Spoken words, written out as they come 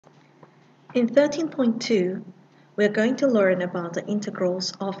In 13.2, we're going to learn about the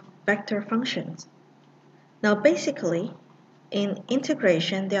integrals of vector functions. Now basically, in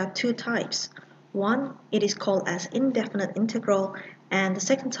integration there are two types. One, it is called as indefinite integral, and the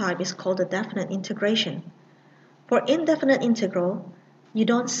second type is called the definite integration. For indefinite integral, you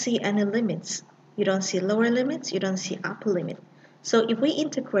don't see any limits. You don't see lower limits, you don't see upper limit. So if we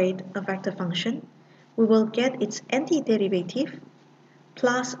integrate a vector function, we will get its antiderivative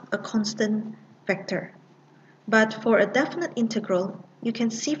plus a constant vector. But for a definite integral, you can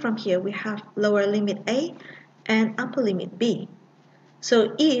see from here we have lower limit a and upper limit b.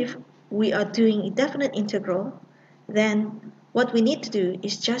 So if we are doing a definite integral, then what we need to do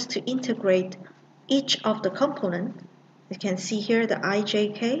is just to integrate each of the component. You can see here the I, j,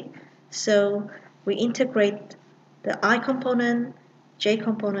 k. So we integrate the I component, j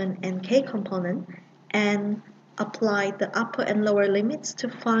component, and k component, and apply the upper and lower limits to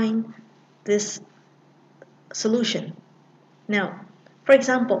find this solution. Now, for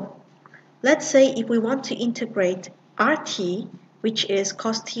example, let's say if we want to integrate RT, which is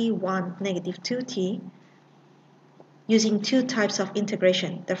cos t1 negative 2t, using two types of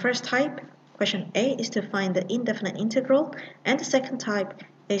integration. The first type, question A, is to find the indefinite integral, and the second type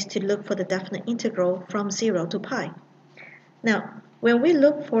is to look for the definite integral from 0 to pi. Now, when we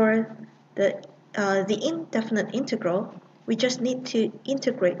look for the indefinite integral, we just need to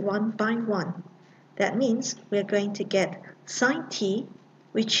integrate one by one. That means we're going to get sine t,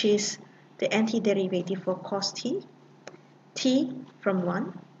 which is the antiderivative for cos t, t from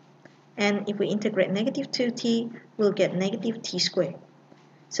 1, and if we integrate negative 2t, we'll get negative t squared.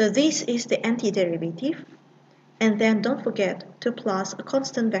 So this is the antiderivative, and then don't forget to plus a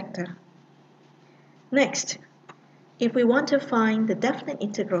constant vector. Next, if we want to find the definite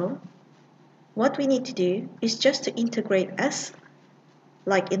integral, what we need to do is just to integrate s,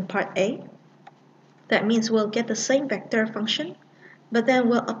 like in part A. That means we'll get the same vector function, but then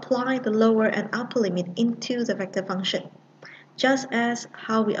we'll apply the lower and upper limit into the vector function, just as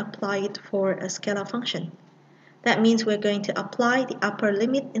how we apply it for a scalar function. That means we're going to apply the upper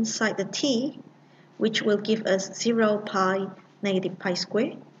limit inside the t, which will give us 0, pi, negative pi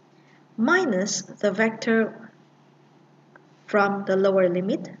squared, minus the vector from the lower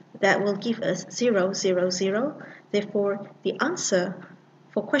limit, that will give us 0, 0, 0. Therefore, the answer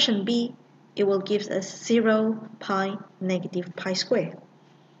for question B, it will give us 0, pi, negative pi squared.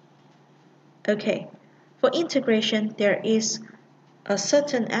 Okay, for integration, there is a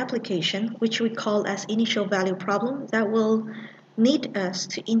certain application which we call as initial value problem that will need us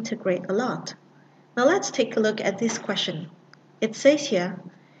to integrate a lot. Now let's take a look at this question. It says here,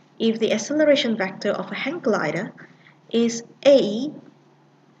 if the acceleration vector of a hang glider is at,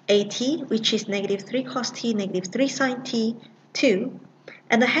 which is negative 3 cos t, negative 3 sin t, 2,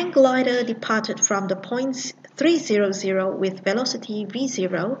 and the hang glider departed from the point 300 with velocity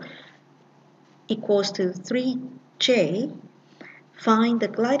v0 equals to 3j, find the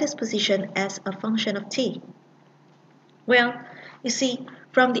glider's position as a function of t. Well, you see,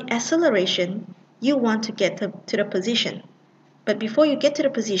 from the acceleration, you want to get to the position. But before you get to the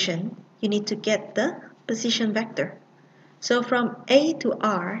position, you need to get the position vector. So from A to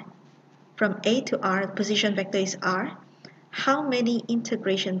R, the position vector is R. How many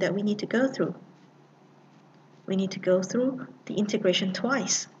integration that we need to go through? We need to go through the integration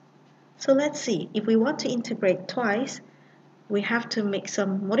twice. So let's see, if we want to integrate twice, we have to make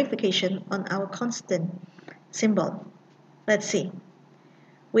some modification on our constant symbol. Let's see.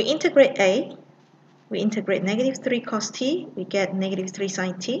 We integrate A, we integrate negative 3 cos t, we get negative 3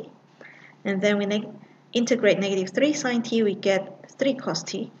 sin t, and then we integrate negative 3 sin t, we get 3 cos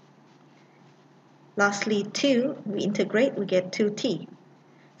t. Lastly, 2, we integrate, we get 2t.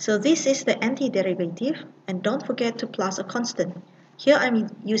 So this is the antiderivative, and don't forget to plus a constant. Here I'm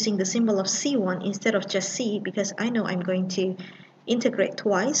using the symbol of C1 instead of just C because I know I'm going to integrate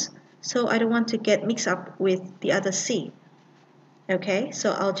twice, so I don't want to get mixed up with the other C. Okay,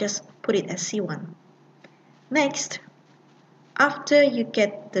 so I'll just put it as C1. Next, after you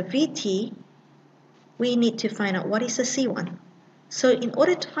get the VT, we need to find out what is the C1. So in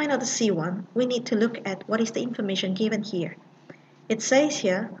order to find out the C1, we need to look at what is the information given here. It says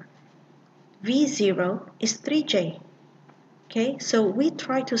here, V0 is 3j. Okay, so we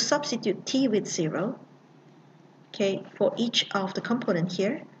try to substitute t with 0, okay, for each of the component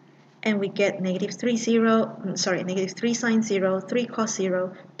here, and we get negative 3 sin 0, 3 cos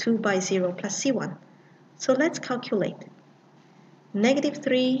 0, 2 by 0 plus c1. So let's calculate. Negative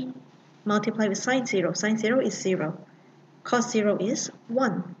 3 multiplied with sin 0 is 0, cos 0 is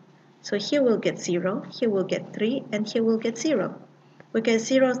 1. So here we'll get 0, here we'll get 3, and here we'll get 0. We get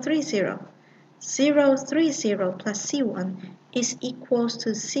 0, 3, 0. 0, 3, 0 plus C1 is equals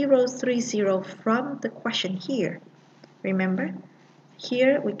to 0, 3, 0 from the question here. Remember,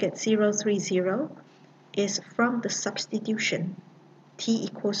 here we get 0, 3, 0 is from the substitution. T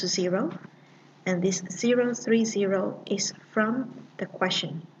equals to 0, and this 0, 3, 0 is from the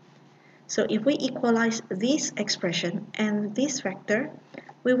question. So if we equalize this expression and this vector,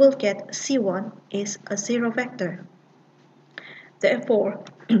 we will get C1 is a 0 vector. Therefore,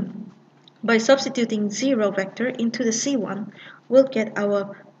 by substituting 0 vector into the C1, we'll get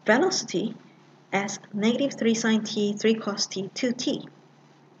our velocity as negative 3 sine t, 3 cos t, 2t.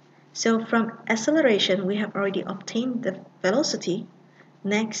 So from acceleration, we have already obtained the velocity.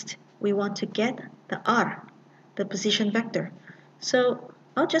 Next, we want to get the r, the position vector. So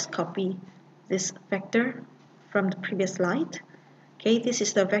I'll just copy this vector from the previous slide. Okay, this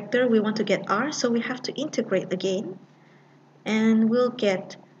is the vector we want to get r, so we have to integrate again. And we'll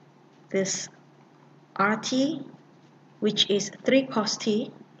get this RT, which is 3 cos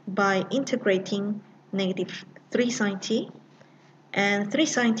t, by integrating negative 3 sine t, and 3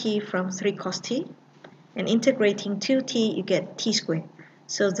 sine t from 3 cos t, and integrating 2t, you get t squared.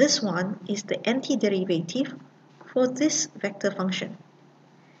 So this one is the antiderivative for this vector function.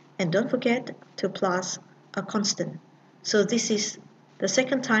 And don't forget to plus a constant. So this is the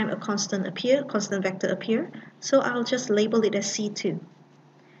second time a constant vector appear, so I'll just label it as C2.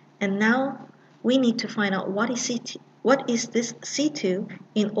 And now we need to find out what is this C2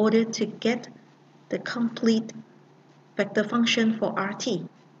 in order to get the complete vector function for RT.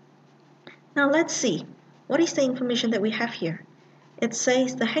 Now let's see, what is the information that we have here? It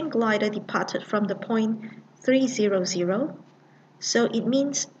says the hang glider departed from the point 3, 0, 0. So it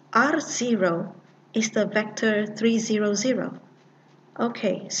means R0 is the vector 3, 0, 0.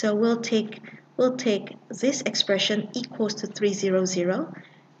 Okay, so we'll take this expression equals to 3, 0, 0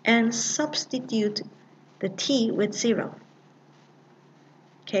 and substitute the t with 0.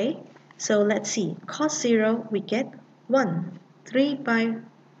 Okay, so let's see. Cos 0 we get 1. 3 by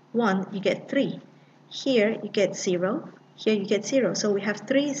 1 you get 3. Here you get 0. Here you get 0. So we have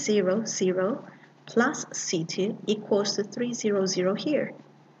 3, 0, 0 plus C2 equals to 3, 0, 0 here.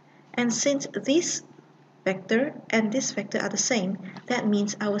 And since this vector and this vector are the same, that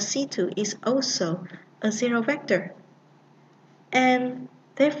means our C2 is also a 0 vector. And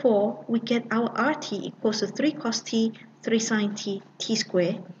therefore, we get our RT equals to 3 cos t, 3 sine t, t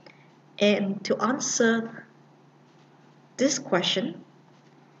squared. And to answer this question,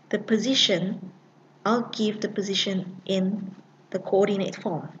 the position, I'll give the position in the coordinate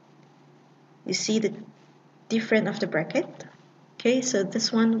form. You see the difference of the bracket? Okay, so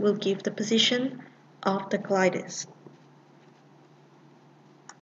this one will give the position of the gliders.